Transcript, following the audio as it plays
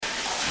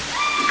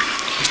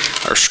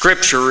Our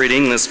scripture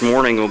reading this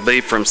morning will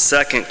be from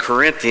 2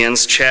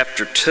 Corinthians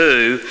chapter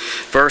 2,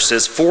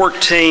 verses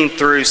 14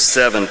 through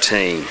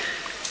 17.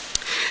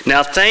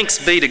 Now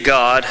thanks be to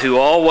God who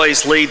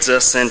always leads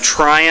us in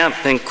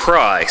triumph in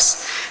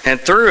Christ,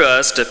 and through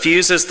us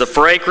diffuses the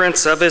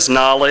fragrance of his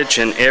knowledge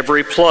in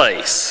every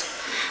place.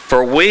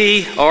 For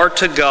we are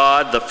to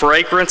God the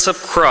fragrance of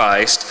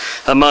Christ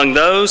among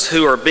those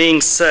who are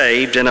being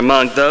saved and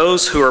among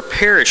those who are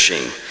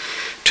perishing.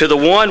 To the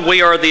one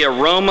we are the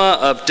aroma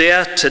of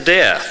death to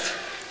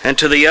death, and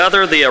to the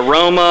other the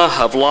aroma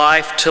of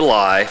life to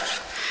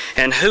life.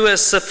 And who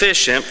is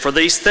sufficient for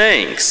these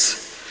things?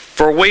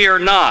 For we are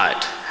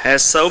not,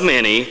 as so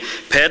many,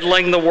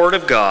 peddling the word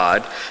of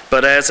God,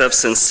 but as of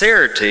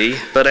sincerity,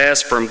 but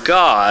as from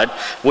God,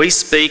 we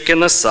speak in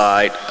the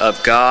sight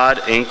of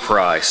God in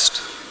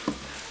Christ.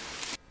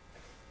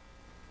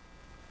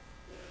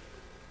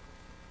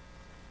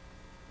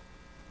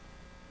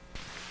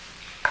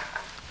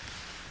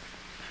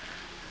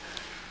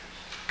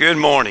 Good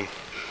morning.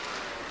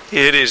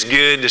 It is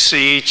good to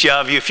see each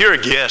of you. If you're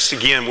a guest,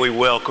 again, we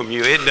welcome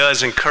you. It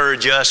does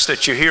encourage us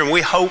that you're here, and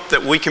we hope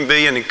that we can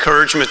be an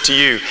encouragement to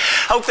you.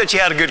 Hope that you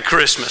had a good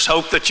Christmas.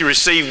 Hope that you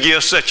received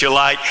gifts that you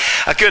like.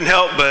 I couldn't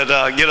help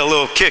but get a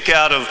little kick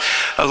out of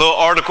a little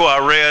article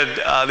I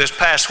read this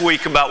past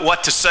week about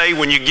what to say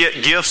when you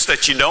get gifts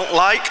that you don't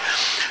like.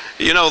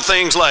 You know,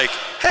 things like,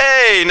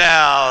 hey,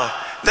 now,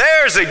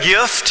 there's a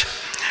gift,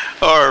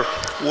 or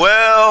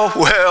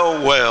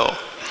well.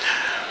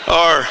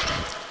 Or,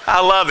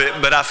 I love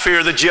it, but I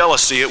fear the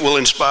jealousy it will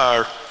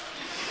inspire.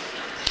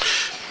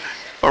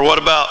 Or what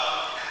about,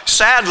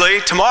 sadly,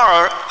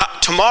 tomorrow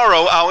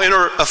I'll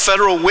enter a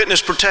federal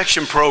witness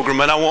protection program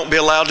and I won't be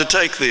allowed to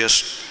take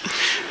this.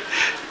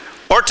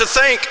 Or to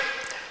think,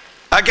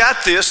 I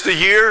got this the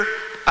year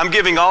I'm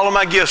giving all of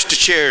my gifts to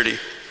charity.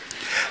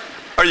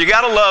 Or you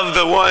got to love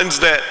the ones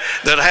that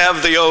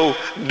have the old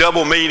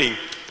double meaning.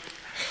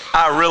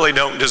 I really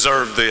don't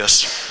deserve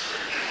this.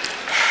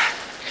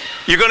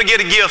 You're going to get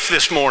a gift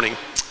this morning,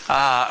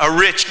 a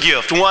rich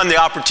gift, the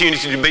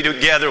opportunity to be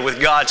together with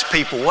God's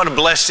people. What a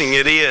blessing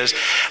it is.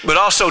 But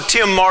also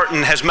Tim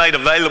Martin has made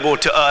available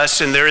to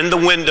us, and they're in the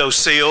window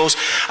sills,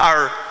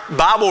 our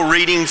Bible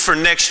reading for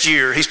next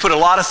year. He's put a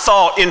lot of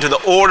thought into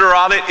the order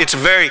of it. It's a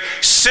very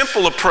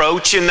simple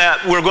approach in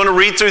that we're going to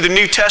read through the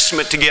New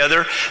Testament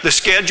together. The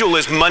schedule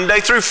is Monday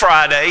through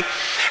Friday,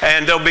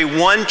 and there'll be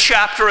one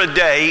chapter a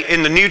day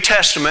in the New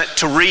Testament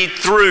to read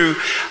through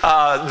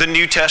the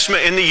New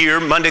Testament in the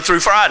year, Monday through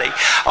Friday.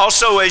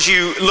 Also, as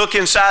you look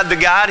inside the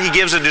guide, he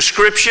gives a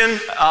description,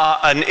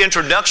 an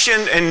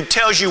introduction, and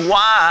tells you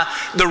why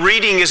the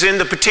reading is in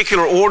the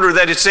particular order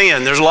that it's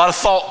in. There's a lot of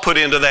thought put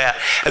into that.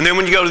 And then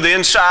when you go to the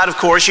inside, of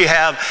course, you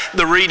have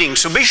the reading.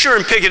 So be sure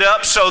and pick it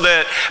up so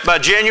that by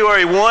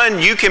January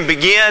 1, you can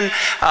begin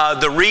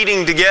the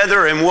reading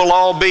together and we'll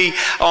all be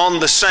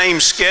on the same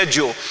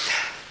schedule.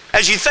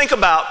 As you think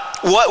about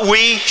what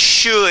we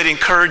should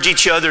encourage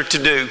each other to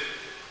do,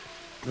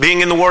 being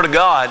in the Word of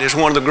God is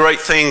one of the great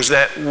things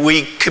that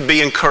we could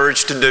be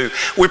encouraged to do.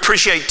 We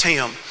appreciate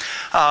Tim.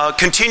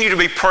 Continue to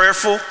be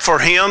prayerful for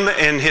him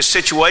and his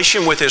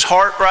situation with his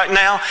heart right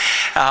now.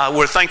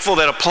 We're thankful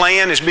that a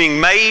plan is being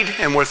made,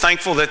 and we're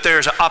thankful that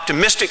there's an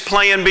optimistic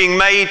plan being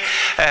made,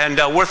 and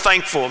we're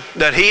thankful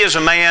that he is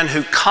a man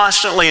who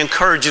constantly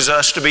encourages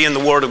us to be in the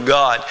Word of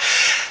God.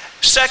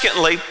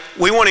 Secondly,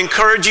 we want to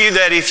encourage you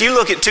that if you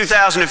look at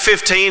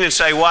 2015 and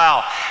say,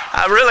 wow,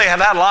 I really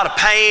have had a lot of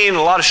pain,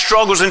 a lot of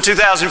struggles in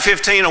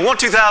 2015. I want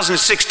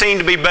 2016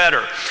 to be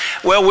better.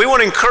 Well, we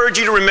want to encourage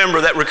you to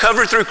remember that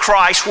Recovery Through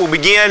Christ will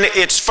begin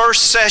its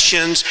first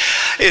sessions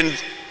in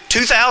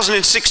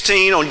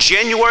 2016 on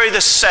January the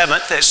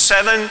 7th at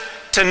 7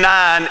 to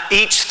 9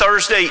 each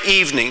Thursday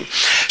evening.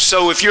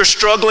 So if you're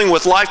struggling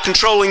with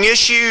life-controlling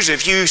issues,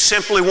 if you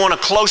simply want a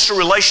closer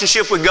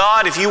relationship with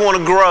God, if you want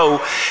to grow,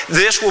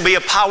 this will be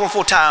a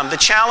powerful time. The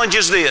challenge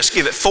is this: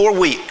 give it 4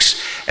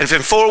 weeks. And if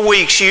in 4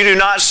 weeks you do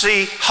not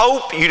see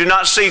hope, you do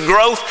not see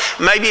growth,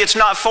 maybe it's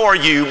not for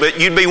you, but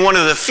you'd be one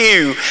of the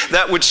few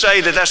that would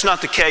say that that's not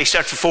the case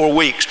after 4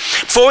 weeks.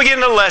 Before we get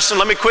into the lesson,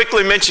 let me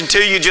quickly mention to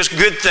you just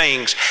good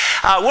things.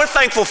 We're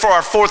thankful for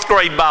our 4th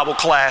grade Bible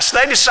class.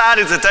 They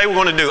decided that they were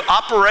going to do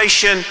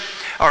Operation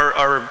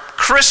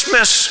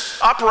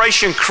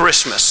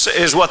Christmas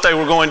is what they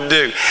were going to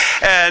do.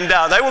 And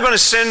they were going to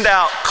send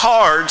out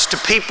cards to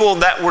people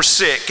that were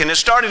sick. And it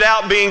started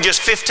out being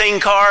just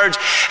 15 cards,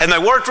 and they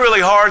worked really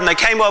hard, and they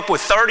came up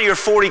with 30 or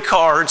 40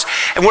 cards.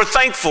 And we're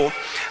thankful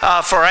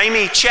for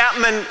Amy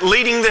Chapman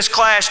leading this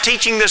class,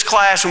 teaching this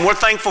class, and we're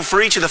thankful for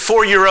each of the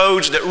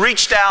 4-year-olds that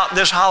reached out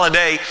this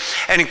holiday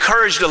and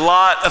encouraged a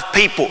lot of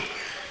people.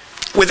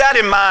 With that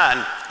in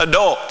mind,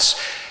 adults,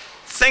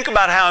 think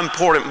about how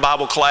important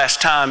Bible class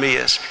time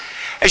is.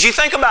 As you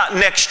think about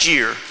next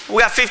year,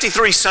 we got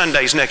 53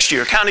 Sundays next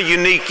year, kind of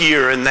unique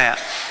year in that.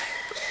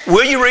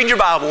 Will you read your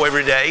Bible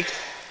every day?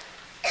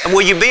 And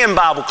will you be in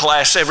Bible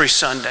class every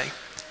Sunday?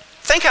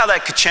 Think how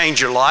that could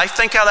change your life.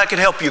 Think how that could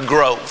help you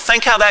grow.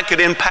 Think how that could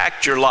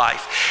impact your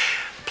life.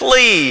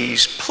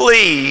 Please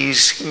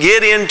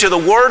get into the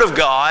Word of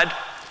God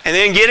and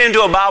then get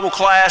into a Bible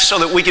class so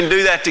that we can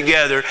do that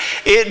together.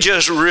 It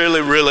just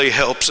really, really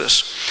helps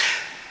us.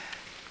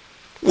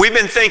 We've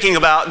been thinking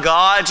about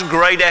God's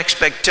great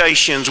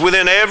expectations.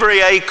 Within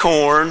every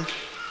acorn,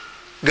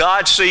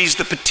 God sees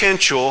the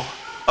potential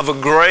of a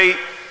great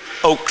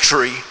oak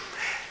tree.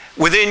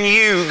 Within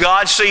you,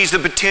 God sees the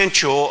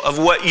potential of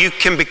what you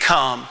can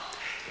become.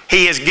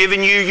 He has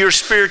given you your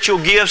spiritual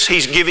gifts.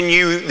 He's given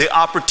you the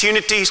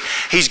opportunities.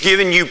 He's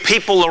given you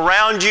people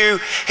around you.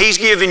 He's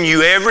given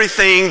you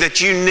everything that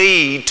you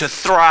need to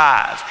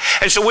thrive.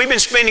 And so we've been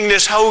spending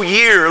this whole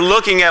year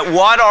looking at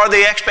what are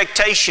the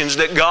expectations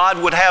that God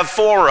would have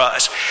for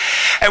us.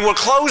 And we're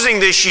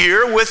closing this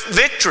year with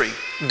victory.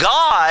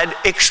 God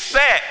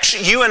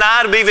expects you and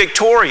I to be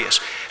victorious.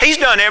 He's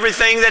done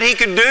everything that He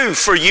could do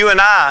for you and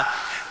I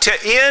to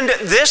end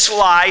this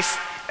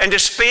life and to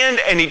spend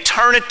an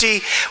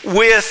eternity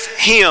with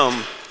Him.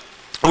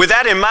 With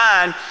that in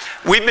mind,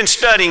 we've been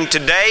studying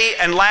today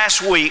and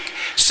last week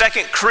 2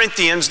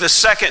 Corinthians, the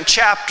 2nd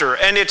chapter.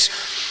 And it's,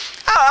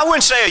 I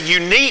wouldn't say a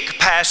unique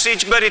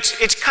passage, but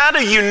it's kind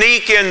of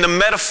unique in the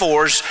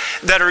metaphors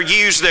that are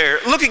used there.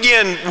 Look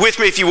again with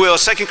me, if you will,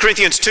 2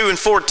 Corinthians 2 and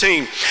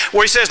 14,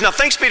 where he says, "Now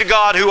thanks be to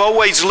God who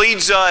always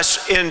leads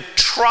us in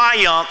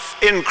triumph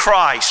in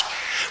Christ."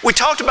 We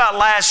talked about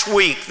last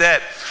week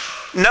that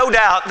no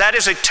doubt that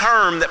is a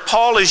term that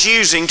Paul is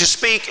using to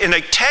speak in a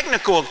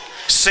technical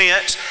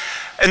sense.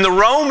 In the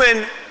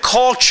Roman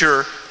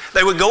culture,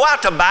 they would go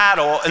out to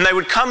battle and they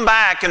would come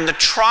back, and the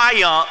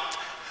triumph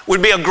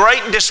would be a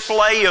great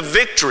display of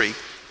victory.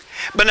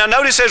 But now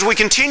notice as we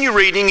continue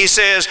reading, he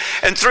says,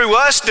 "And through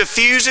us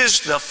diffuses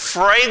the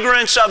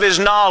fragrance of His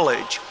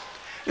knowledge."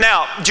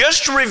 Now,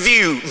 just to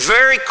review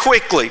very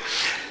quickly,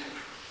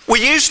 we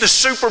used the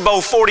Super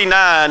Bowl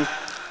 49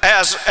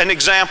 as an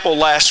example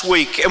last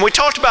week. And we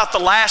talked about the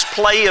last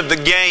play of the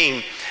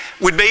game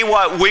would be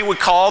what we would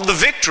call the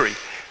victory.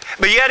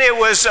 But yet it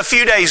was a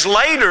few days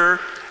later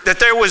that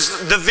there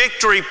was the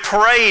victory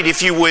parade,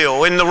 if you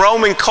will. In the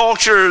Roman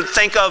culture,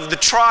 think of the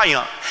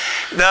triumph.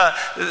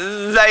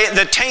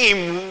 The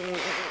team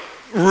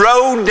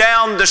rode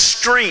down the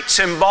streets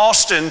in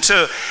Boston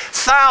to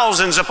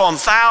thousands upon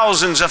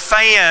thousands of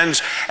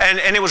fans, and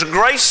it was a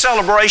great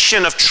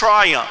celebration of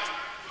triumph.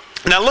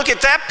 Now look at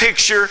that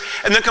picture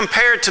and then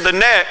compare it to the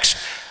next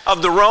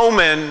of the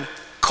Roman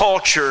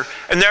culture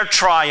and their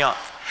triumph,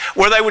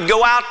 where they would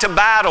go out to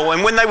battle,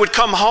 and when they would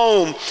come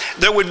home,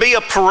 there would be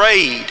a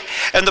parade.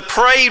 And the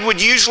parade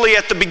would usually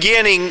at the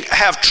beginning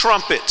have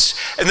trumpets,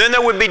 and then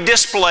there would be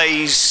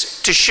displays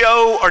to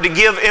show or to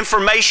give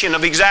information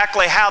of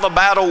exactly how the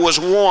battle was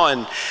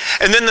won.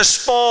 And then the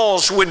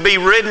spoils would be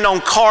ridden on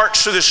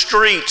carts through the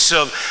streets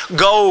of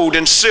gold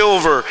and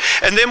silver.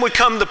 And then would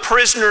come the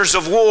prisoners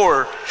of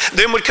war.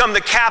 Then would come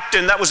the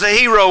captain, that was the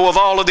hero of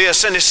all of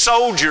this, and his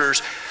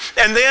soldiers.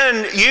 And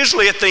then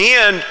usually at the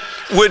end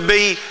would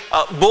be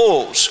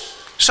bulls,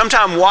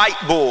 sometimes white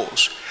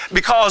bulls.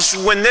 Because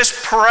when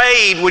this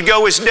parade would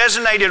go its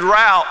designated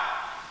route,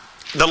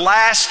 the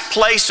last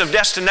place of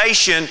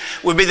destination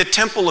would be the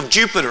temple of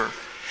Jupiter.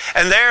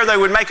 And there they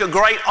would make a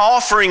great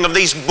offering of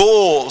these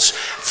bulls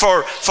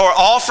for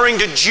offering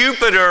to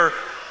Jupiter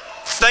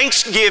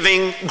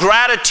thanksgiving,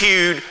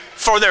 gratitude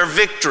for their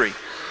victory.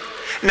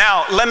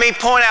 Now, let me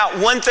point out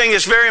one thing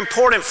that's very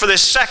important for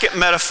this second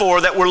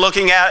metaphor that we're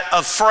looking at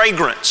of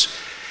fragrance.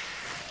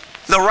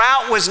 The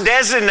route was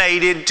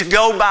designated to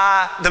go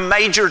by the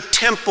major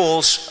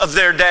temples of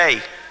their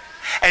day.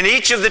 And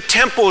each of the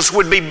temples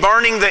would be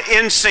burning the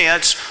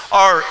incense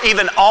or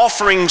even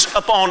offerings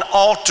upon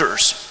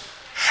altars.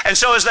 And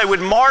so as they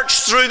would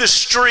march through the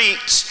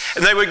streets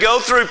and they would go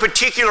through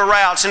particular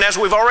routes, and as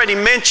we've already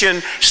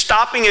mentioned,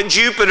 stopping at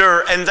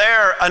Jupiter and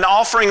there an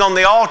offering on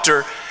the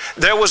altar,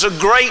 there was a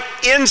great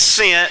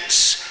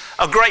incense,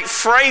 a great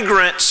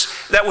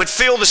fragrance that would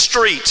fill the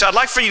streets. I'd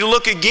like for you to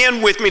look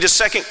again with me to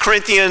 2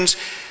 Corinthians,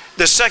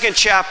 the 2nd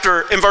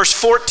chapter in verse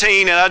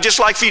 14, and I'd just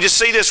like for you to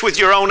see this with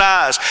your own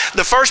eyes.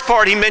 The first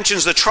part, he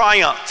mentions the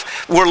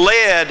triumph. We're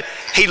led,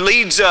 He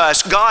leads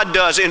us, God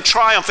does, in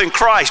triumph in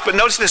Christ. But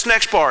notice this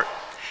next part.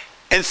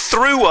 And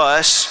through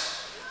us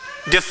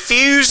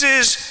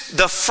diffuses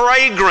the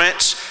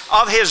fragrance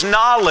of His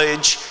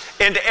knowledge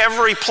into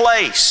every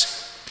place.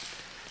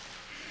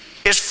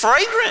 Is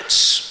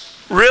fragrance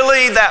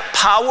really that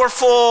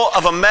powerful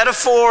of a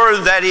metaphor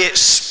that it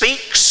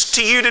speaks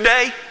to you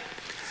today?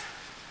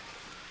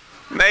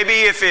 Maybe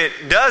if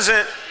it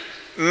doesn't,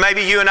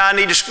 maybe you and I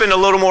need to spend a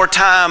little more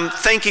time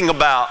thinking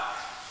about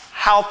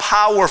how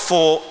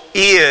powerful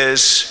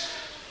is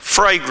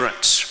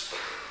fragrance.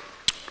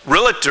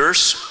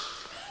 Realtors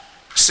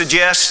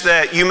suggest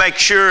that you make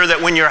sure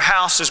that when your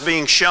house is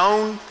being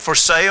shown for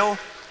sale,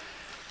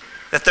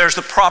 that there's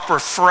the proper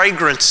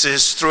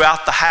fragrances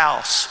throughout the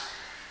house.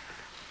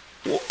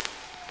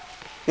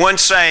 One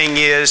saying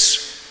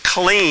is,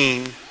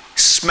 clean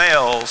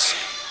smells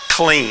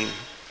clean.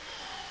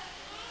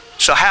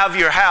 So have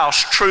your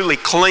house truly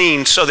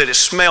clean so that it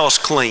smells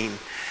clean.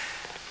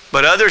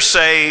 But others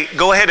say,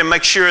 go ahead and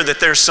make sure that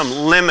there's some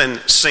lemon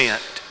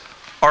scent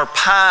or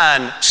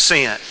pine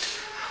scent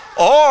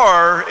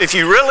Or if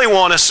you really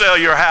want to sell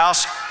your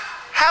house,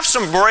 have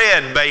some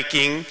bread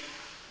baking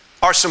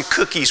or some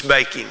cookies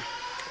baking.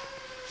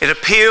 It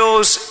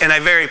appeals in a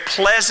very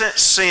pleasant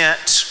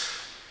sense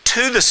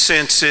to the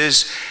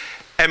senses,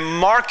 and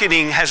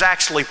marketing has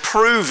actually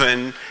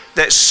proven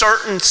that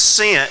certain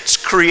scents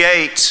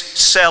creates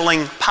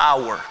selling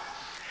power.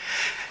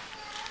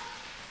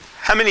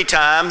 How many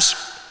times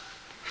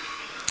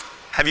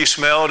have you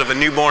smelled of a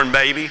newborn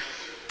baby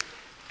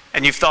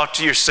and you've thought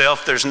to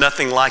yourself, there's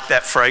nothing like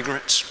that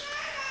fragrance?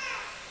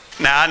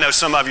 Now, I know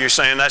some of you are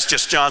saying that's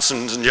just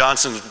Johnson &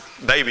 Johnson's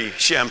baby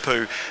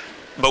shampoo,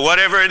 but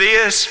whatever it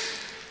is,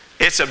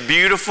 it's a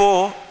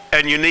beautiful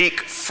and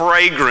unique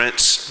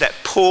fragrance that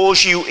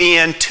pulls you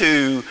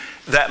into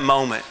that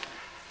moment.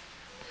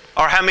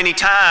 Or how many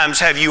times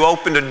have you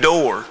opened a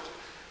door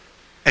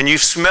and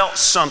you've smelt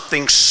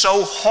something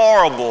so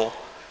horrible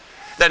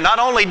that not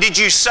only did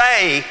you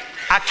say,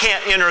 I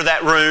can't enter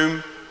that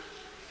room,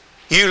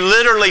 you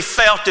literally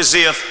felt as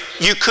if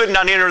you could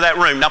not enter that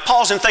room. Now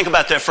pause and think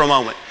about that for a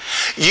moment.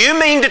 You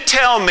mean to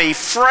tell me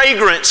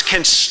fragrance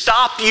can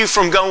stop you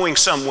from going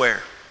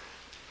somewhere?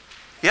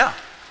 Yeah.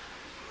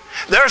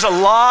 There's a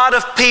lot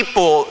of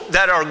people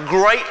that are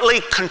greatly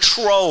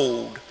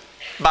controlled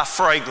by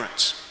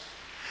fragrance.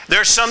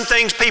 There's some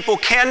things people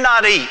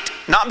cannot eat,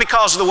 not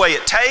because of the way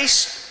it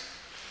tastes,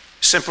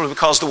 simply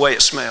because of the way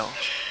it smells.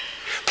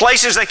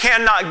 Places they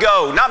cannot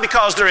go, not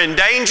because they're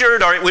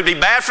endangered or it would be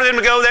bad for them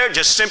to go there,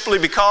 just simply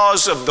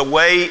because of the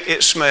way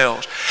it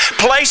smells.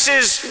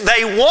 Places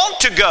they want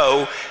to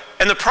go,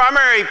 and the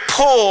primary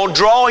pull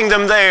drawing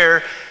them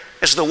there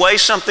is the way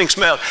something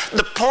smells.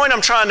 The point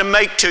I'm trying to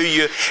make to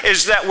you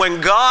is that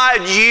when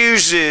God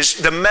uses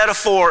the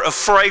metaphor of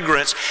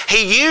fragrance,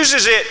 He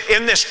uses it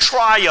in this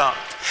triumph,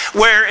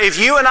 where if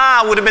you and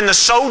I would have been the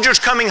soldiers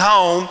coming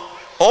home,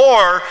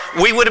 or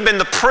we would have been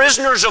the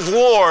prisoners of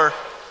war,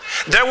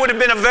 there would have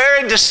been a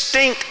very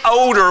distinct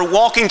odor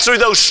walking through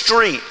those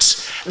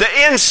streets. The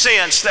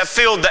incense that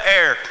filled the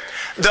air.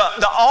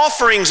 The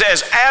offerings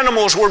as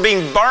animals were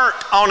being burnt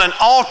on an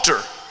altar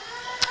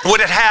would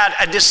have had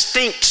a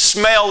distinct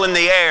smell in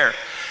the air.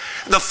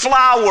 The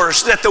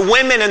flowers that the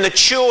women and the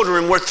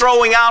children were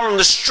throwing out on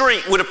the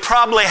street would have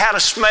probably had a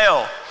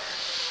smell.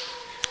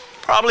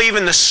 Probably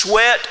even the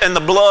sweat and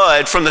the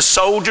blood from the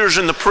soldiers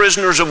and the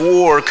prisoners of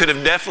war could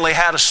have definitely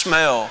had a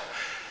smell.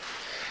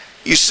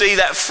 You see,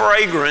 that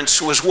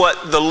fragrance was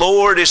what the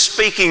Lord is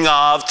speaking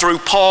of through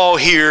Paul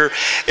here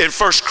in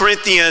 1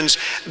 Corinthians,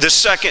 the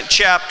 2nd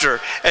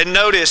chapter. And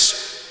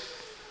notice,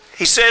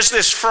 he says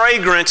this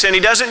fragrance, and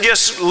he doesn't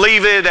just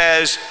leave it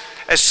as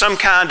some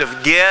kind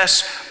of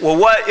guess. Well,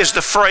 what is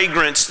the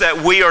fragrance that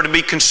we are to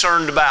be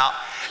concerned about?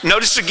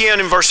 Notice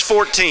again in verse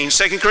 14,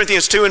 2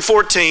 Corinthians 2 and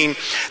 14,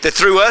 that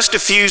through us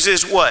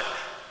diffuses what?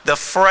 The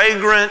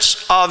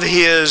fragrance of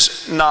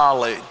His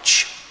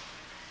knowledge.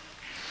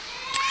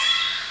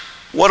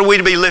 What are we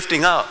to be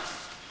lifting up?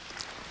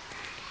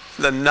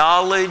 The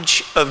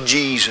knowledge of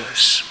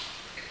Jesus.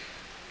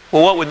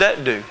 Well, what would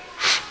that do?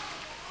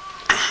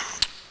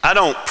 I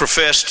don't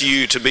profess to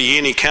you to be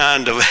any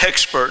kind of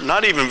expert,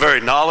 not even very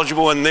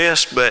knowledgeable in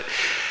this, but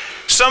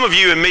some of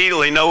you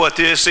immediately know what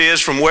this is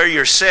from where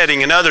you're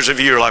sitting, and others of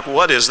you are like,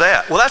 what is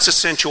that? Well, that's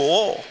essential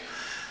oil.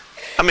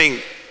 I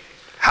mean,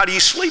 how do you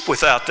sleep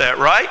without that,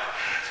 right?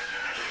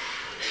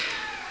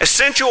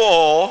 Essential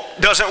oil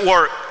doesn't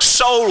work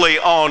solely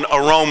on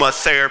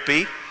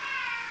aromatherapy,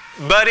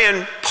 but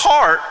in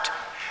part,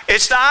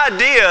 it's the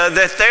idea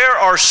that there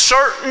are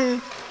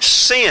certain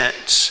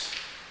scents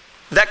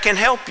that can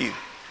help you.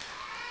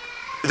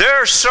 There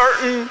are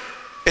certain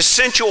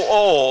essential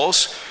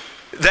oils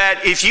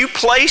that if you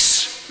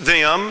place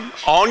them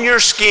on your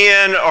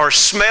skin or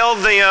smell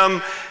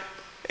them,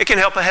 it can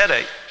help a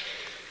headache,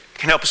 it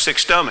can help a sick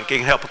stomach, it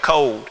can help a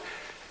cold.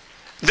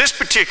 This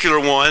particular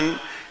one,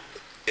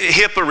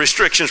 HIPAA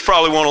restrictions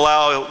probably won't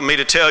allow me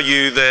to tell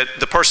you that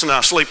the person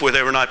I sleep with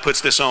every night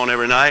puts this on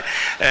every night,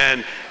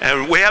 and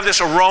we have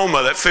this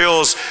aroma that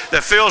fills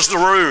the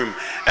room,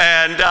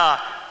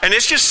 and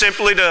it's just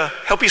simply to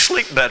help you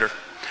sleep better.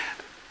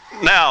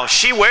 Now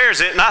she wears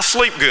it, and I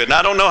sleep good, and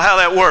I don't know how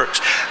that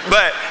works,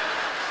 but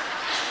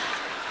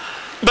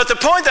the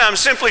point that I'm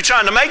simply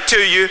trying to make to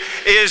you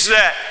is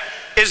that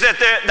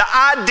the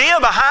idea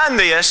behind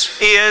this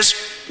is,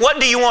 what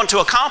do you want to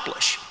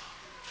accomplish?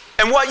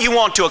 And what you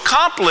want to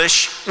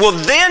accomplish will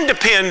then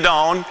depend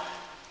on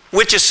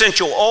which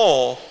essential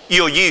oil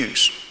you'll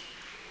use.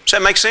 Does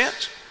that make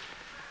sense?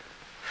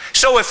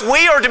 So if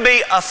we are to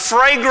be a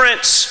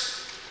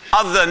fragrance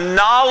of the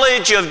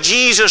knowledge of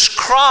Jesus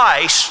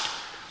Christ,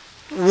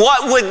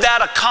 what would that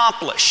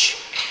accomplish?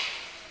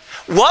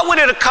 What would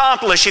it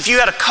accomplish if you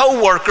had a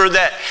coworker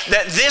that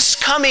this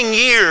coming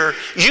year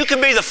you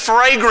could be the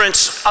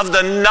fragrance of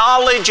the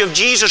knowledge of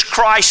Jesus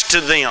Christ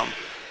to them?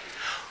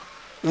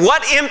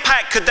 What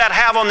impact could that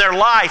have on their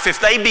life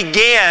if they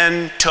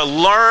began to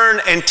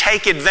learn and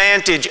take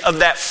advantage of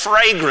that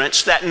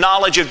fragrance, that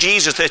knowledge of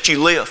Jesus that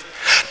you live?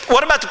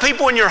 What about the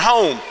people in your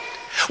home?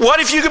 What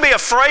if you could be a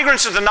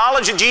fragrance of the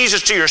knowledge of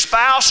Jesus to your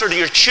spouse or to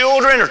your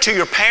children or to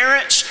your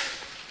parents?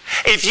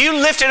 If you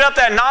lifted up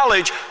that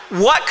knowledge,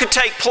 what could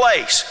take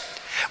place?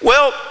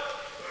 Well,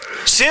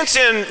 since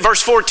in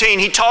verse 14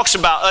 he talks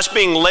about us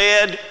being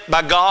led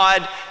by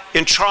God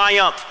in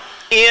triumph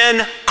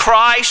in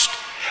Christ,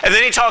 and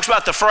then he talks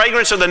about the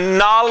fragrance of the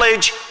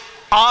knowledge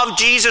of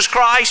Jesus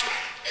Christ,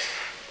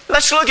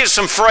 let's look at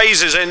some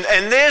phrases, and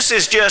this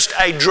is just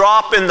a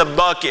drop in the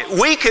bucket.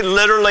 We could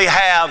literally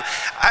have,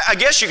 I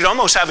guess you could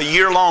almost have a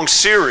year-long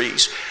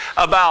series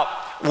about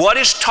what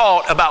is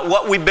taught about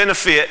what we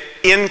benefit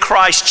in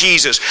Christ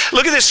Jesus.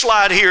 Look at this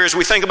slide here as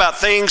we think about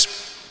things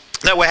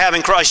that we have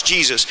in Christ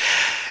Jesus.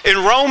 In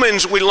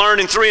Romans, we learned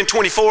in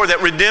 3:24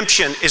 that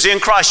redemption is in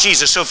Christ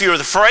Jesus. So if you're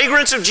the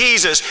fragrance of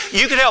Jesus,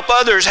 you can help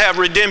others have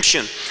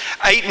redemption.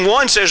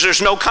 8:1 says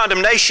there's no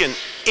condemnation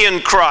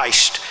in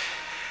Christ.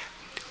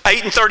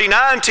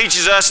 8:39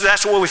 teaches us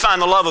that's where we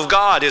find the love of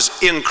God is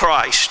in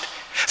Christ.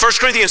 1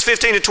 Corinthians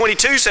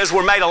 15:22 says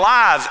we're made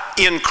alive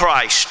in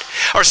Christ.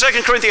 Or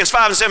 2 Corinthians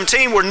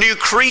 5:17, we're a new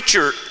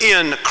creature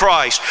in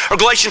Christ. Or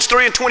Galatians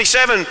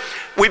 3:27,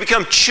 we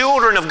become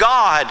children of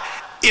God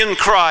in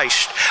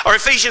Christ. Or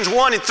Ephesians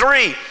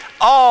 1:3,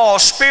 all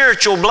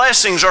spiritual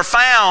blessings are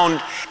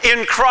found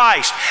in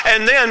Christ.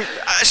 And then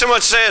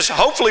someone says,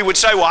 hopefully would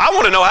say, well, I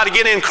want to know how to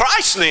get in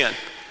Christ then.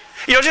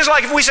 You know, just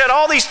like if we said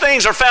all these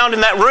things are found in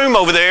that room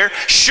over there,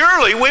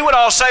 surely we would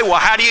all say, well,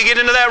 how do you get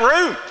into that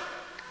room?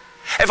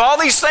 If all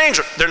these things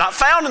they're not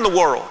found in the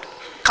world.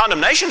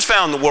 Condemnation's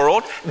found in the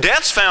world.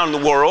 Death's found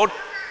in the world.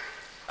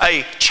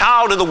 A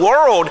child of the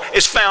world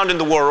is found in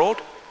the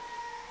world.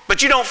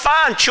 But you don't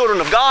find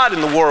children of God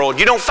in the world.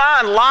 You don't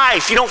find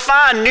life. You don't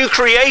find new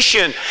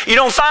creation. You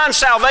don't find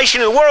salvation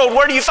in the world.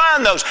 Where do you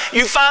find those?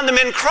 You find them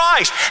in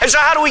Christ. And so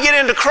how do we get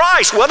into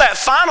Christ? Well, that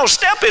final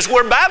step is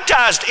we're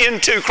baptized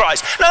into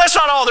Christ. Now, that's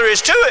not all there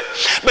is to it.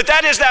 But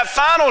that is that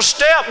final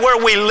step where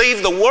we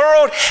leave the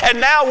world and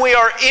now we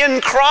are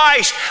in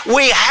Christ.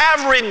 We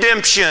have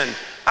redemption.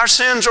 Our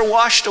sins are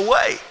washed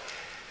away.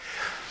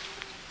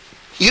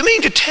 You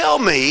mean to tell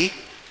me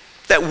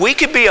that we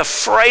could be a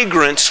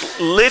fragrance,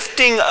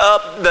 lifting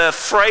up the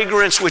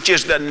fragrance which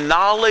is the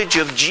knowledge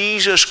of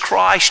Jesus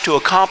Christ to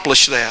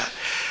accomplish that?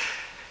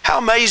 How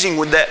amazing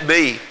would that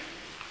be?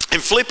 In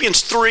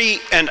Philippians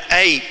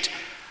 3:8,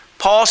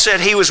 Paul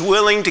said he was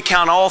willing to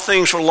count all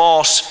things for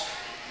loss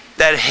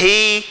that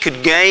he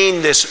could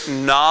gain this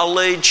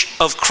knowledge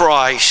of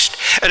Christ.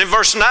 And in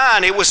verse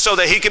 9, it was so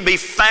that he could be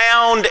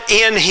found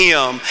in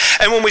him.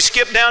 And when we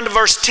skip down to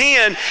verse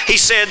 10, he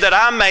said that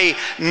I may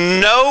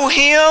know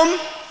him.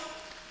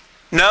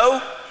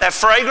 No, that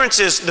fragrance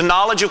is the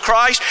knowledge of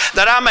Christ,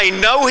 that I may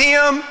know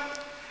him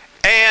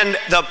and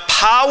the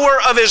power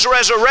of his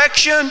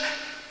resurrection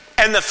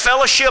and the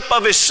fellowship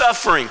of his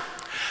suffering.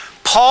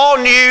 Paul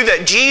knew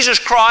that Jesus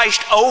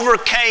Christ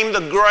overcame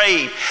the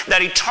grave,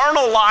 that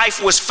eternal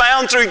life was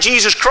found through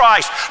Jesus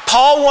Christ.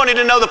 Paul wanted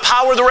to know the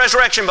power of the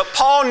resurrection, but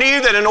Paul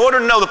knew that in order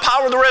to know the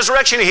power of the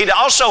resurrection, he'd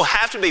also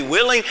have to be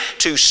willing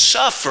to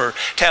suffer,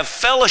 to have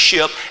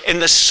fellowship in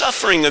the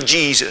suffering of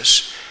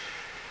Jesus.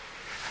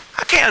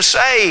 I can't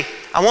say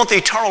I want the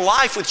eternal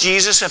life with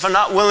Jesus if I'm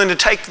not willing to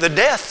take the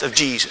death of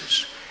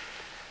Jesus.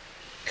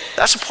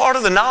 That's a part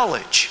of the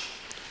knowledge.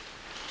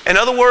 In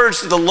other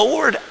words, the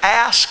Lord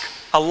asks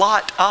a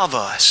lot of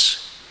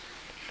us.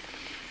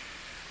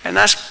 And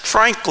that's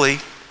frankly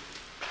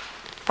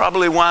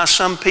probably why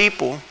some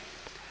people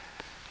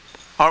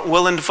aren't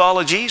willing to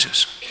follow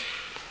Jesus.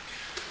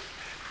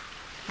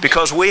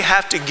 Because we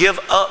have to give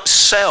up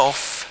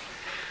self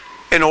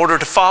in order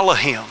to follow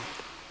him.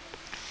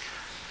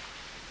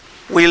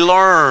 We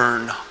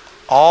learn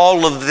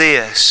all of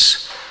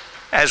this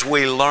as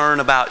we learn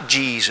about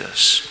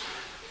Jesus,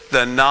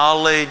 the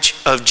knowledge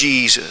of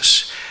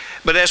Jesus.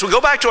 But as we go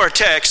back to our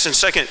text in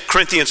 2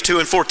 Corinthians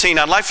 2:14,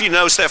 I'd like for you to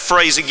notice that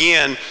phrase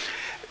again.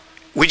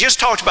 We just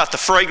talked about the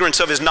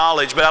fragrance of his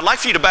knowledge, but I'd like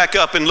for you to back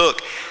up and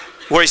look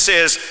where he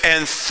says,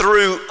 and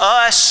through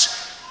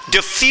us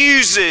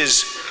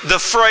diffuses the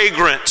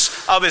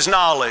fragrance of his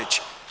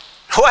knowledge.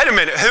 Wait a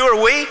minute, who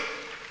are we?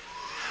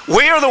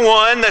 We are the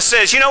one that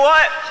says, you know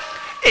what?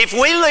 If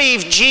we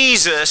leave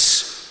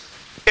Jesus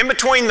in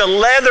between the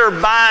leather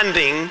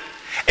binding,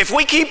 if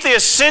we keep the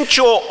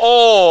essential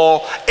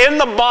oil in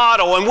the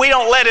bottle and we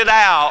don't let it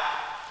out,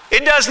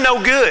 it does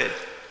no good.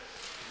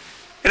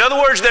 In other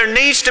words, there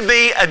needs to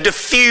be a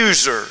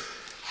diffuser.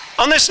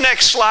 On this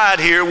next slide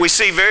here, we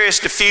see various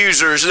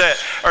diffusers that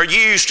are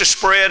used to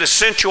spread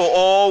essential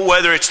oil,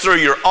 whether it's through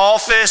your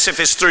office, if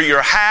it's through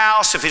your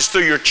house, if it's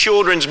through your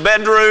children's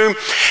bedroom.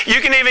 You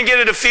can even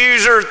get a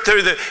diffuser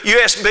through the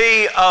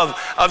USB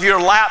of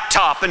your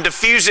laptop and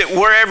diffuse it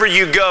wherever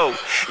you go.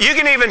 You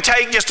can even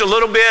take just a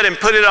little bit and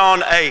put it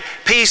on a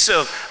piece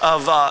of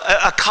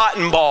a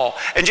cotton ball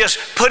and just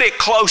put it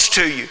close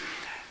to you.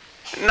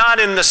 Not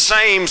in the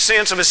same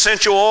sense of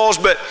essential oils,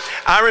 but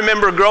I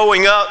remember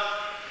growing up,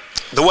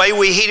 the way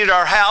we heated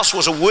our house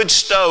was a wood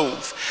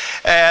stove.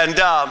 And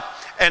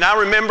I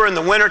remember in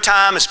the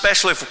wintertime,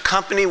 especially if a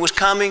company was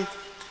coming,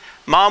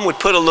 Mom would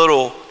put a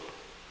little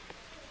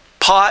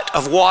pot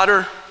of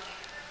water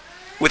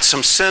with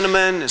some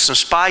cinnamon and some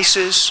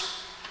spices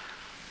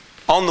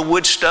on the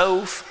wood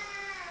stove,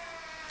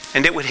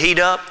 and it would heat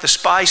up the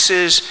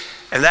spices,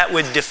 and that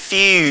would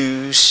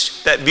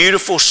diffuse that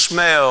beautiful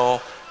smell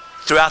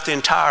throughout the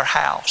entire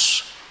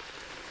house.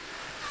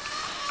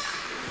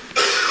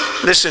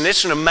 Listen,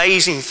 it's an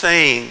amazing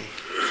thing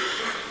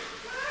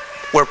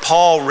where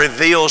Paul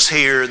reveals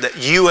here that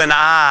you and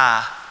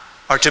I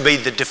are to be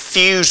the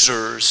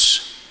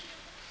diffusers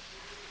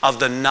of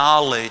the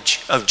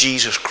knowledge of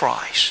Jesus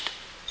Christ.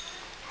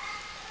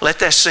 Let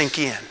that sink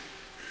in.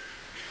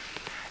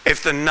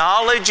 If the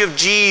knowledge of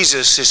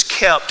Jesus is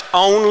kept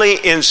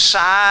only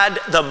inside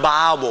the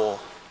Bible,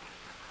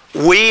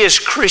 we as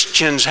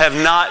Christians have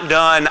not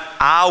done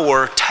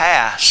our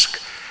task.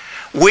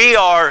 We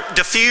are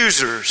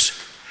diffusers.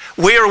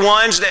 We are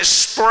ones that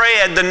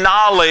spread the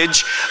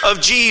knowledge of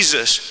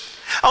Jesus.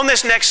 On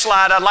this next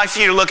slide, I'd like for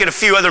you to look at a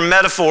few other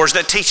metaphors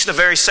that teach the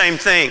very same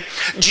thing.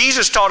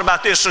 Jesus taught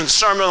about this in the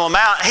Sermon on the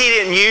Mount. He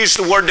didn't use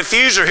the word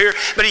diffuser here,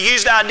 but he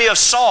used the idea of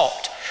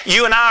salt.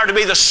 You and I are to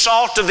be the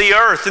salt of the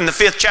earth in the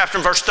 5th chapter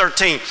and verse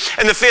 13.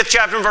 In the 5th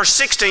chapter and verse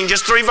 16,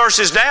 just 3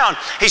 verses down,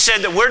 he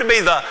said that we're to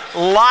be the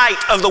light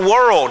of the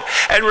world.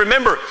 And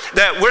remember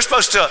that we're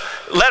supposed to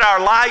let our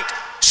light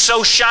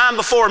so shine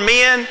before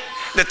men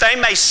that they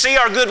may see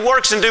our good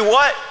works and do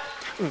what?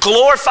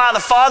 Glorify the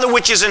Father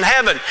which is in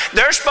heaven.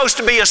 There's supposed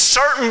to be a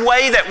certain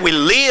way that we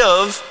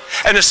live,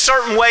 and a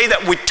certain way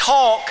that we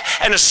talk,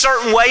 and a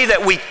certain way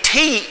that we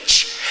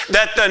teach,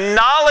 that the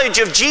knowledge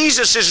of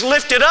Jesus is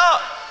lifted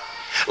up.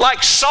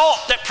 Like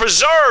salt that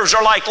preserves,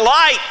 or like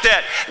light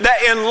that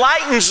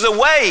enlightens the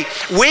way.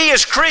 We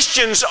as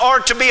Christians are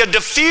to be a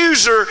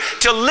diffuser,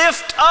 to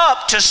lift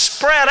up, to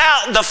spread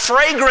out the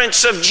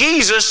fragrance of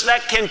Jesus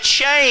that can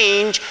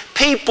change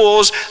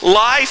people's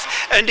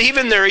life and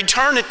even their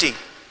eternity.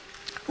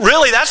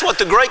 Really, that's what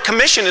the Great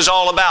Commission is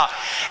all about.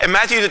 In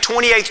Matthew the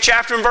 28th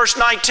chapter and verse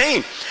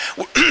 19,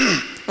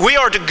 we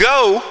are to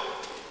go,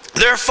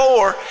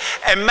 therefore,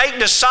 and make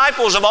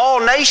disciples of all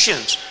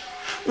nations.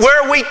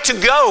 Where are we to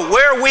go?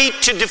 Where are we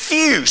to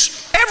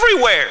diffuse?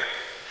 Everywhere.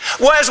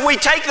 Well, as we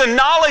take the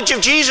knowledge of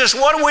Jesus,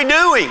 what are we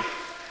doing?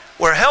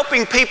 We're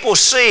helping people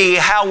see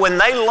how when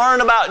they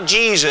learn about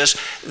Jesus,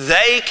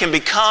 they can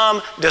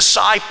become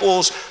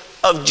disciples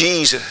of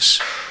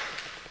Jesus.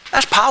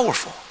 That's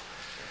powerful.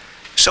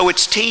 So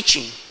it's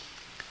teaching.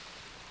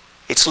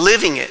 It's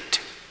living it.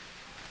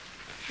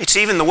 It's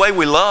even the way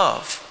we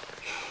love.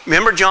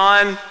 Remember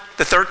John,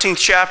 the 13th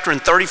chapter, in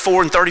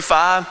 34 and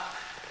 35?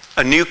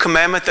 A new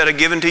commandment that I've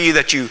given to you,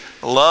 that you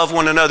love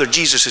one another.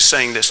 Jesus is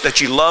saying this, that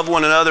you love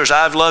one another as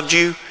I've loved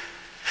you.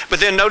 But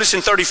then notice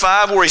in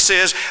 35 where he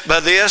says,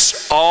 by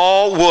this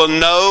all will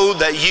know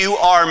that you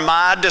are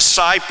my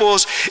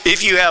disciples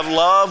if you have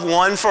love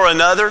one for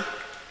another.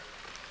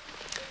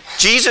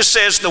 Jesus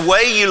says the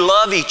way you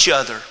love each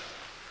other,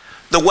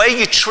 the way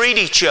you treat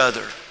each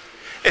other,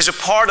 is a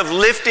part of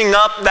lifting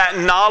up that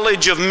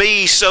knowledge of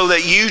me so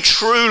that you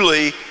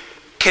truly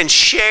can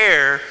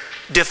share,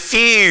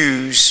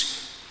 diffuse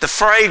the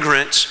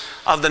fragrance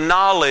of the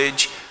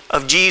knowledge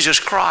of Jesus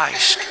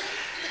Christ.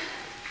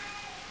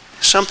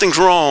 Something's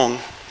wrong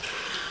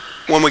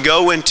when we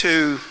go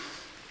into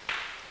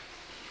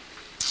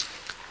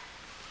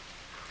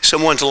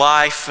someone's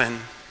life and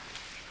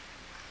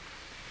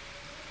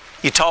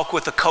you talk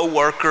with a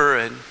coworker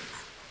and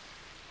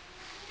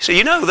say,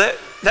 you know,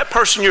 that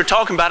person you're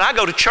talking about, I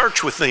go to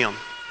church with them.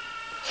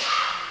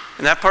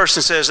 And that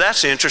person says,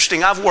 that's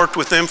interesting. I've worked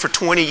with them for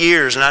 20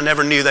 years and I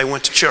never knew they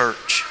went to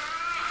church.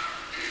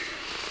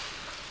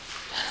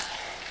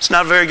 It's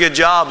not a very good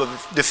job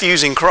of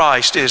diffusing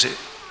Christ, is it?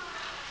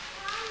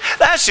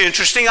 That's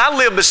interesting. I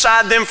lived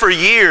beside them for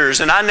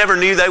years and I never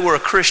knew they were a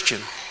Christian.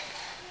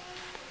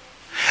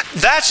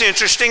 That's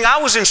interesting.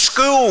 I was in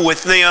school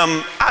with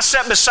them. I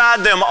sat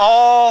beside them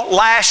all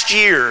last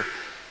year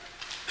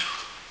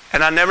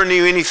and I never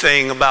knew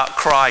anything about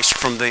Christ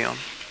from them.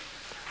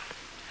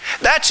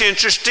 That's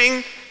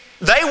interesting.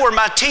 They were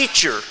my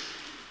teacher.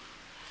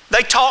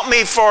 They taught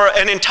me for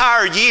an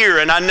entire year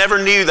and I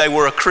never knew they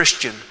were a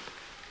Christian.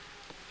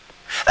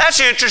 That's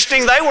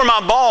interesting. They were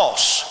my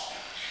boss.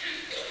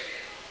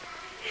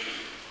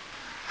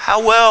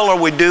 How well are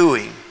we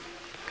doing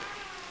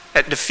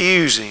at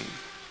diffusing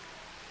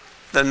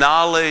the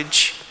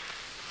knowledge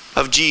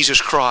of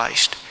Jesus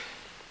Christ?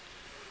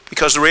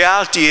 Because the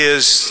reality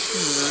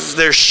is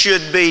there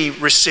should be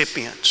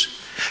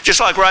recipients. Just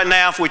like right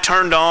now, if we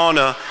turned on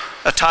a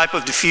type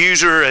of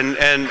diffuser,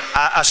 and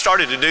I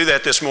started to do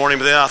that this morning,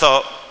 but then I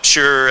thought,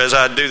 sure, as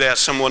I do that,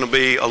 someone will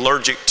be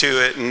allergic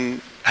to it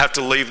and have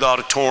to leave the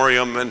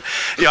auditorium. And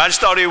I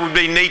just thought it would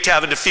be neat to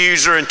have a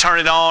diffuser and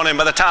turn it on, and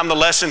by the time the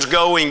lesson's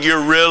going,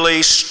 you're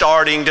really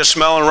starting to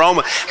smell an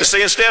aroma. But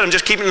see, instead, I'm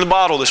just keeping it in the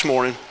bottle this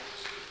morning.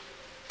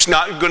 It's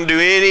not going to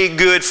do any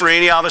good for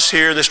any of us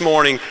here this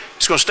morning.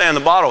 It's going to stay in the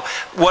bottle.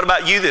 What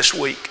about you this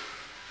week?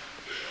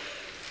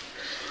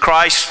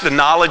 Christ, the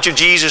knowledge of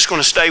Jesus, is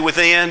going to stay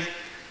within.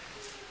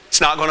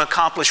 It's not going to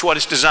accomplish what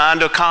it's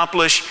designed to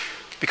accomplish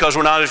because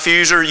we're not a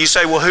diffuser. You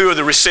say, well, who are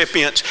the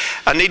recipients?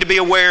 I need to be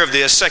aware of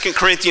this. 2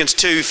 Corinthians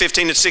 2,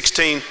 15 and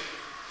 16,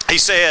 he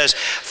says,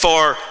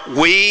 for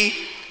we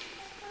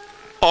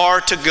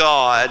are to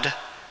God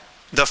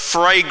the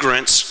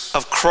fragrance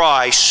of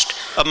Christ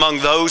among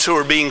those who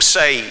are being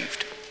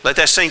saved. Let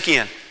that sink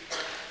in.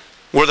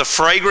 We're the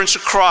fragrance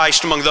of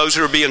Christ among those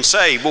who are being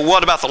saved. Well,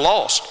 what about the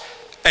lost?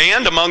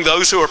 And among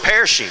those who are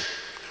perishing.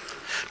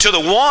 To the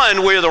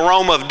one, we're the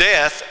aroma of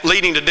death,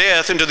 leading to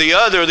death, and to the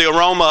other, the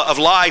aroma of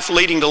life,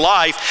 leading to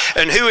life.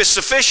 And who is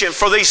sufficient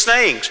for these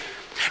things?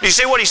 Do you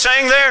see what he's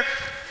saying there?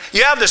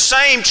 You have the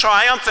same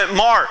triumphant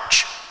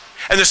march.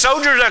 And the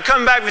soldiers that are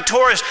coming back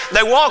victorious,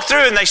 they walk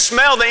through and they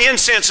smell the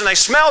incense and they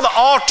smell the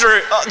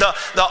altar,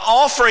 the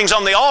offerings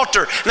on the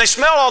altar, and they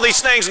smell all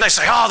these things and they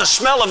say, oh, the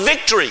smell of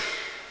victory.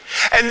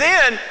 And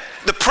then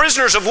the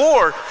prisoners of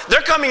war,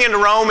 they're coming into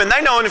Rome and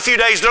they know in a few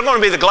days they're going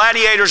to be the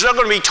gladiators, they're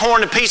going to be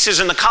torn to pieces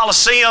in the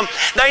Colosseum.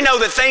 They know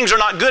that things are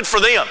not good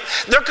for them.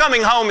 They're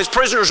coming home as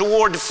prisoners of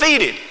war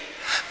defeated.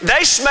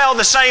 They smell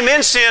the same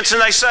incense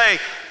and they say,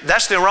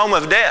 that's the aroma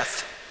of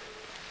death.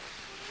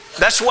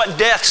 That's what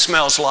death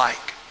smells like.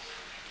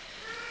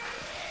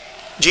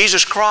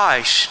 Jesus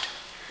Christ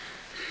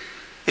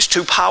is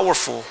too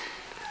powerful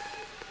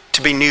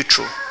to be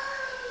neutral.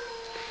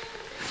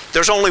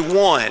 There's only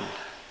one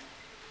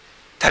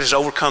that has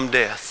overcome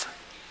death.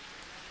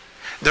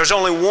 There's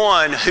only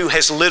one who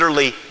has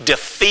literally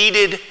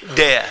defeated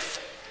death.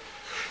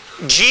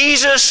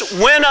 Jesus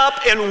went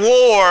up in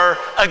war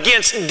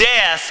against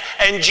death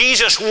and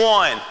Jesus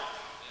won.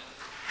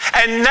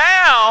 And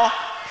now,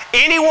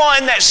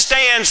 anyone that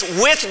stands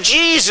with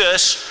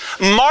Jesus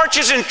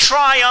marches in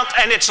triumph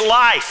and it's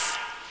life.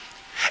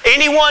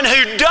 Anyone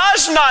who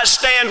does not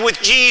stand with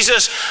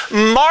Jesus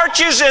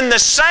marches in the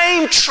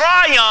same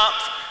triumph,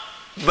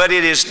 but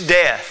it is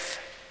death.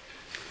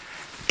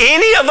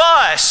 Any of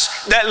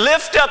us that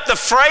lift up the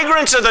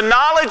fragrance of the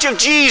knowledge of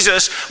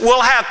Jesus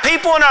will have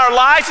people in our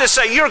life that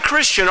say, you're a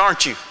Christian,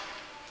 aren't you?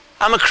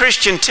 I'm a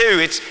Christian too.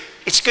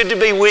 It's good to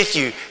be with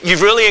you.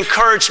 You've really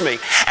encouraged me.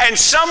 And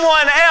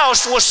someone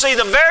else will see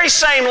the very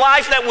same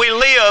life that we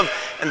live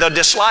and they'll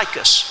dislike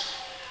us.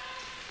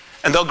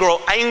 And they'll grow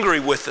angry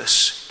with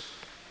us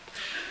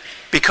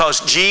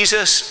because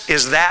Jesus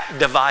is that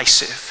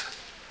divisive.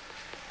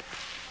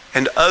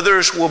 And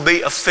others will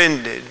be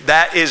offended.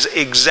 That is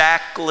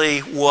exactly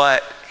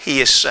what he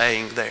is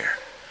saying there.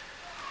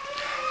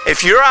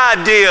 If your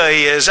idea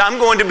is, I'm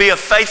going to be a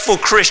faithful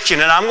Christian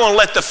and I'm going to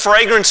let the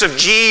fragrance of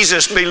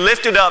Jesus be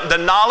lifted up, the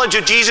knowledge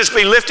of Jesus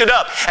be lifted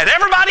up, and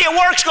everybody at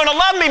work's going to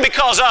love me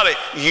because of it,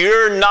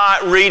 you're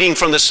not reading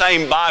from the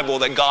same Bible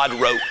that God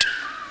wrote.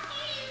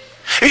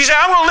 You say,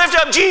 I'm going to lift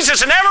up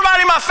Jesus and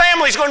everybody in my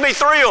family is going to be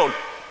thrilled.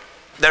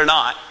 They're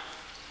not.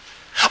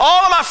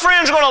 All of my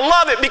friends are going to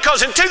love it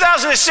because in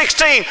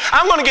 2016,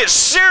 I'm going to get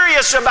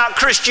serious about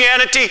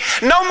Christianity.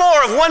 No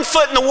more of one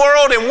foot in the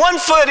world and one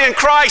foot in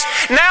Christ.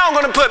 Now I'm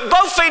going to put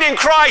both feet in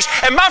Christ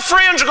and my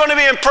friends are going to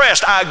be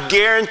impressed. I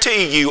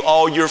guarantee you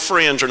all your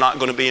friends are not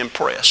going to be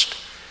impressed.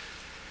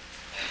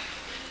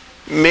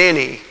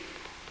 Many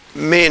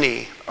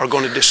are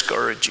going to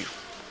discourage you.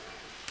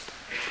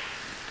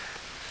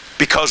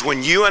 Because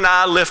when you and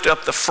I lift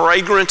up the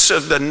fragrance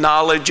of the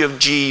knowledge of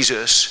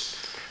Jesus,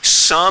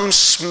 some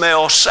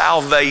smell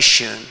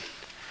salvation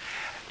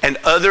and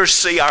others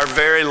see our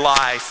very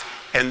life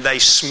and they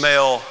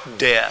smell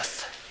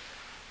death,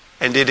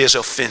 and it is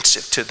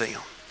offensive to them.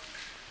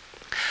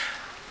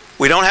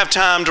 We don't have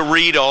time to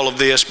read all of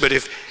this, but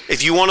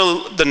if you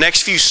want to, the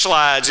next few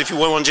slides, if you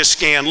want to just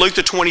scan Luke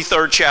the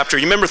 23rd chapter,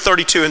 you remember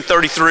 32 and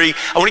 33?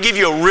 I want to give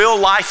you a real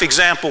life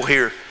example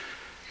here.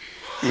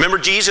 Remember,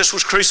 Jesus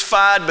was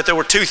crucified, but there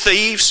were two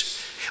thieves.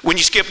 When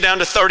you skip down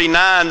to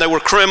 39, they were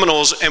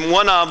criminals, and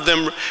one of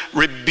them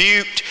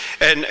rebuked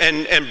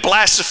and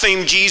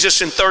blasphemed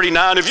Jesus in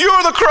 39. If you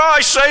are the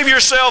Christ, save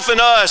yourself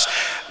and us.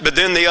 But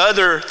then the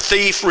other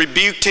thief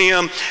rebuked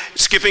him.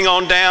 Skipping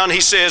on down, he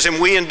says, and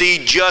we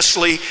indeed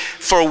justly,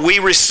 for we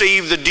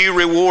receive the due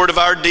reward of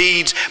our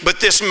deeds.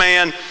 But this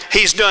man,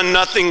 he's done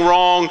nothing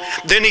wrong.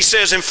 Then he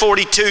says in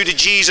 42 to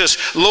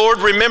Jesus, Lord,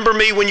 remember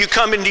me when you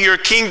come into your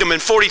kingdom. In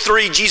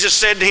 43, Jesus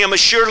said to him,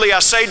 assuredly I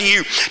say to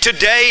you,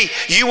 today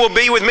you will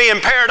be with me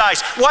in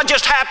paradise. What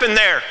just happened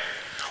there?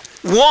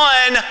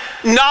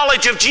 One,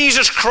 knowledge of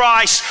Jesus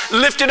Christ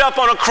lifted up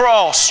on a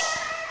cross.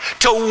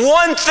 To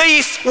one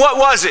thief, what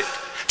was it?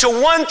 To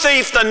one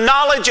thief, the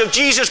knowledge of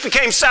Jesus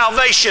became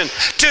salvation.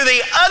 To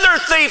the other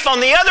thief on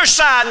the other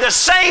side, the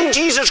same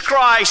Jesus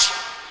Christ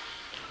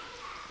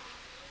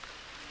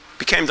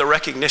became the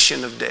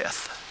recognition of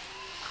death.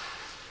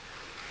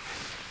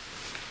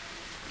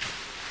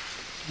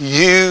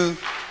 You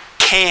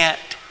can't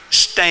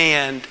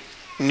stand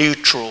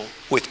neutral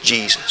with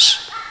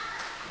Jesus.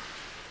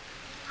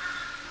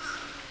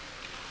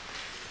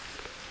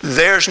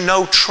 There's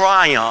no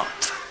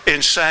triumph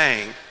in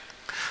saying,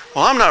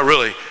 well, I'm not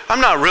really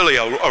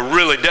a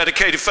really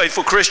dedicated,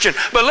 faithful Christian,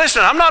 but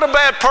listen, I'm not a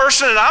bad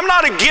person and I'm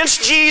not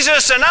against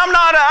Jesus and I'm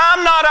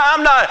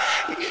not.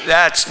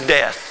 That's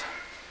death.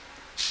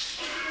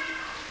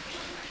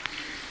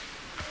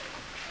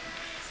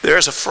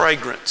 There's a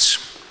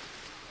fragrance.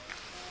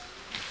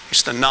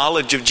 It's the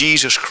knowledge of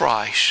Jesus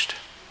Christ.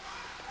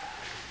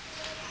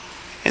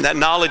 And that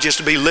knowledge is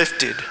to be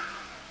lifted.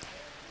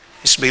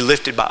 It's to be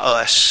lifted by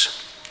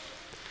us.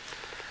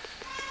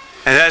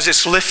 And as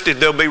it's lifted,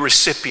 there'll be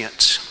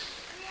recipients.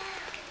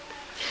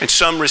 And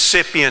some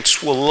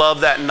recipients will love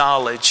that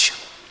knowledge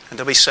and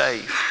they'll be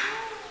saved.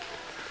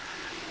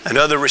 And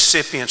other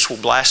recipients will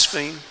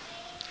blaspheme,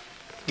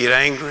 get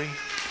angry,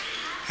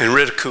 and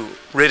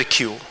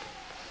ridicule.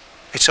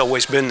 It's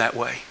always been that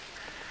way.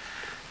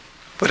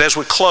 But as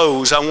we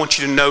close, I want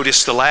you to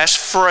notice the last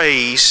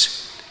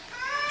phrase,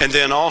 and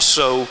then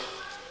also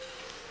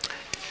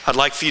I'd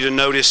like for you to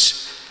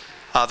notice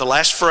the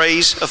last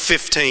phrase of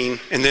 15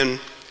 and then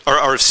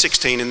or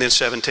 16 and then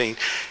 17.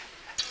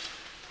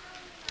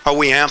 Are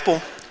we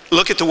ample?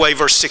 Look at the way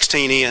verse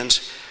 16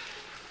 ends.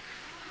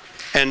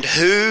 And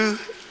who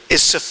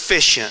is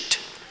sufficient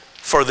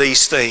for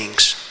these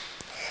things?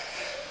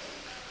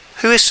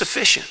 Who is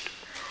sufficient?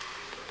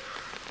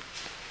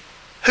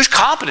 Who's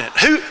competent?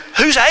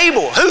 Who's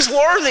able? Who's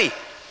worthy?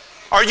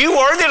 Are you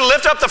worthy to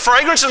lift up the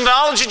fragrance and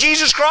knowledge of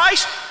Jesus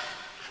Christ?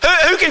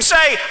 Who can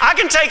say, I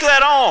can take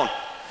that on?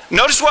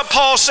 Notice what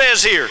Paul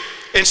says here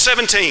in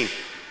 17.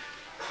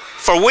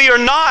 For we are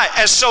not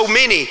as so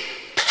many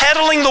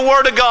peddling the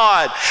word of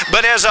God,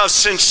 but as of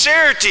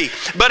sincerity,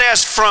 but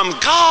as from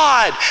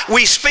God,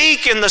 we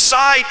speak in the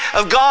sight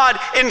of God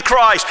in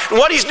Christ. And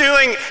what he's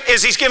doing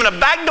is he's giving a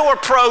backdoor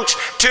approach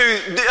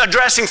to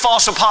addressing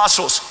false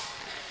apostles.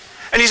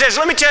 And he says,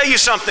 let me tell you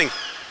something.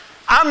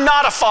 I'm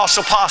not a false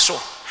apostle.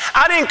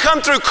 I didn't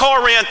come through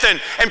Corinth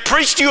and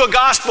preach to you a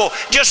gospel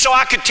just so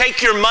I could take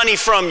your money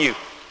from you.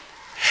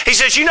 He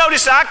says, you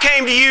notice I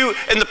came to you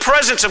in the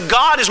presence of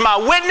God as my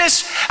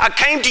witness. I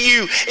came to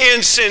you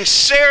in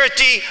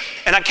sincerity,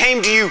 and I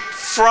came to you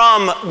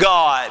from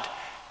God.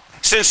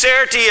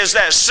 Sincerity is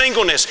that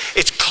singleness.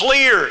 It's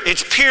clear.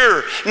 It's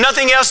pure.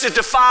 Nothing else is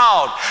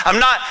defiled. I'm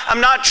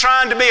not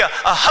trying to be a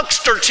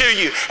huckster to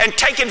you and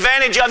take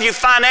advantage of you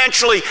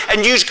financially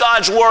and use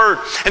God's word.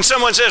 And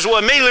someone says, well,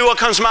 immediately what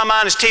comes to my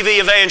mind is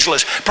TV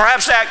evangelist.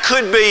 Perhaps that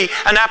could be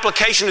an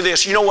application to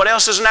this. You know what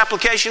else is an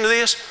application to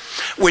this?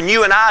 When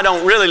you and I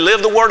don't really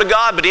live the word of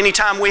God, but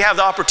anytime we have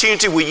the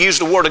opportunity, we use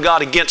the word of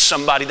God against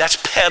somebody. That's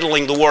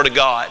peddling the word of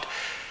God.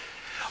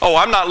 Oh,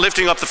 I'm not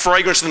lifting up the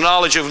fragrance and the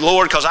knowledge of the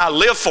Lord because I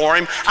live for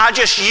Him. I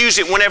just use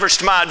it whenever it's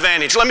to my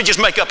advantage. Let me just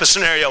make up a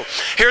scenario.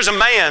 Here's a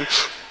man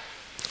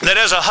that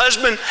as a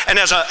husband and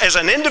as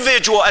an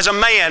individual, as a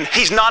man,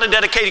 he's not a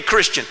dedicated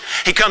Christian.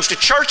 He comes to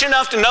church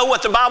enough to know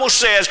what the Bible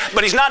says,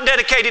 but he's not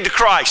dedicated to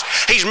Christ.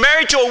 He's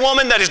married to a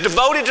woman that is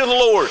devoted to the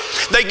Lord.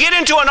 They get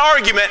into an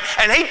argument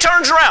and he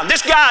turns around.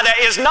 This guy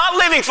that is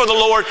not living for the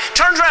Lord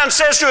turns around and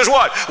says to his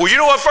wife, well, you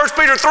know what 1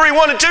 Peter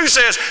 3:1-2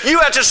 says? You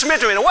have to submit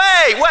to me.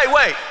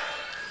 Wait.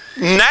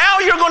 Now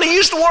you're going to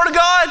use the Word of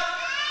God?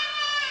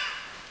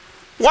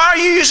 Why are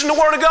you using the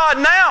Word of God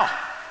now?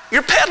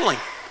 You're peddling.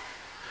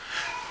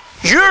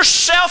 You're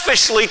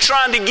selfishly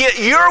trying to get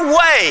your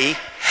way,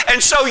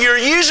 and so you're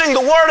using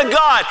the Word of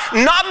God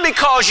not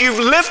because you've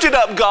lifted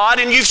up God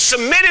and you've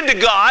submitted to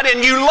God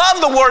and you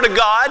love the Word of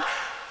God.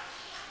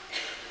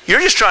 You're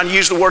just trying to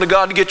use the Word of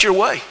God to get your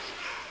way.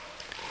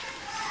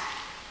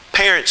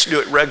 Parents do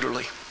it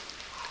regularly.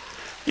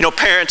 You know,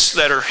 parents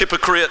that are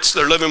hypocrites,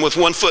 they're living with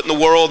one foot in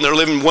the world and they're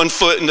living 1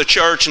 foot in the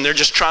church, and they're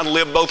just trying to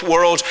live both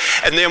worlds.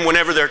 And then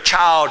whenever their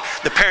child,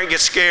 the parent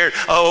gets scared,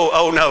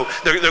 oh no,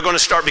 they're going to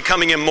start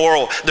becoming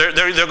immoral. They're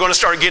going to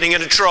start getting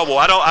into trouble.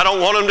 I don't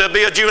want them to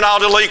be a juvenile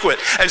delinquent.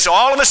 And so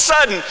all of a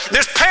sudden,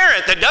 this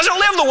parent that doesn't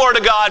live the Word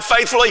of God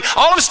faithfully,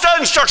 all of a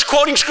sudden starts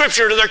quoting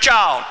Scripture to their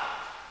child.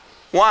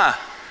 Why?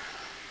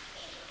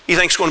 You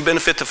think it's going to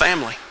benefit the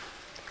family?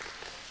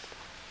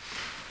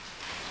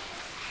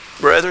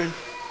 Brethren,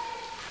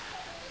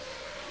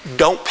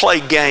 don't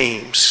play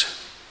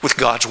games with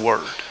God's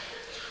Word.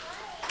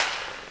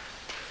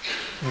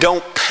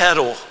 Don't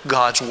peddle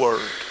God's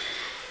Word.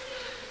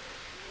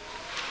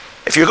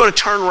 If you're going to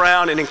turn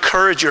around and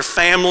encourage your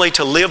family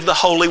to live the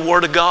holy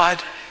Word of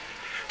God,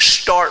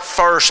 start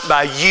first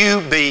by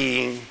you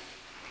being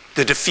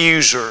the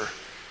diffuser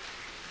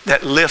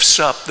that lifts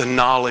up the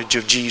knowledge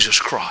of Jesus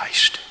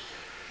Christ.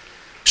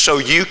 So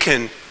you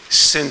can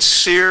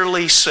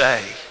sincerely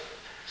say,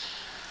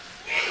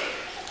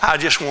 I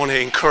just want to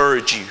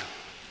encourage you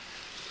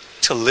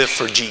to live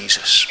for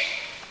Jesus.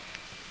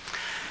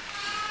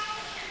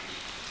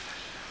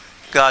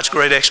 God's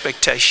great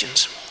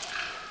expectations.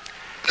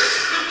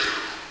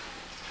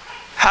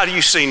 How do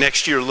you see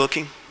next year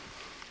looking?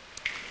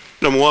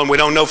 Number one, we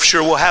don't know for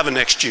sure we'll have a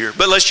next year,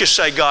 but let's just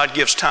say God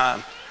gives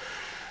time.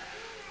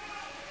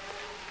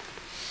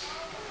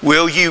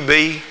 Will you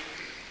be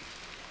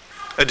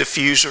a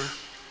diffuser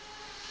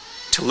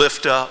to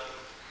lift up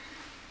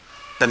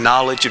the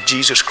knowledge of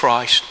Jesus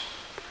Christ,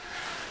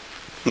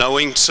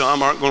 knowing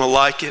some aren't going to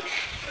like it,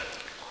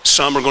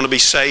 some are going to be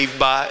saved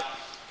by it,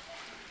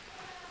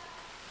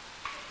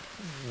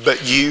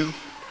 but you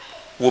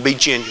will be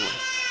genuine,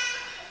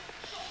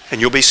 and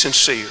you'll be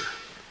sincere,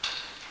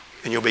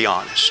 and you'll be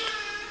honest.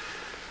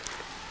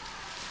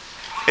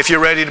 If you're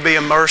ready to be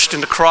immersed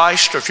into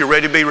Christ, or if you're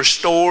ready to be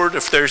restored,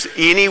 if there's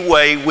any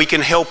way we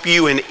can help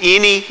you in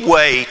any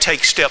way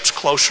take steps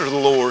closer to the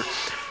Lord,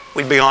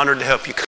 we'd be honored to help you.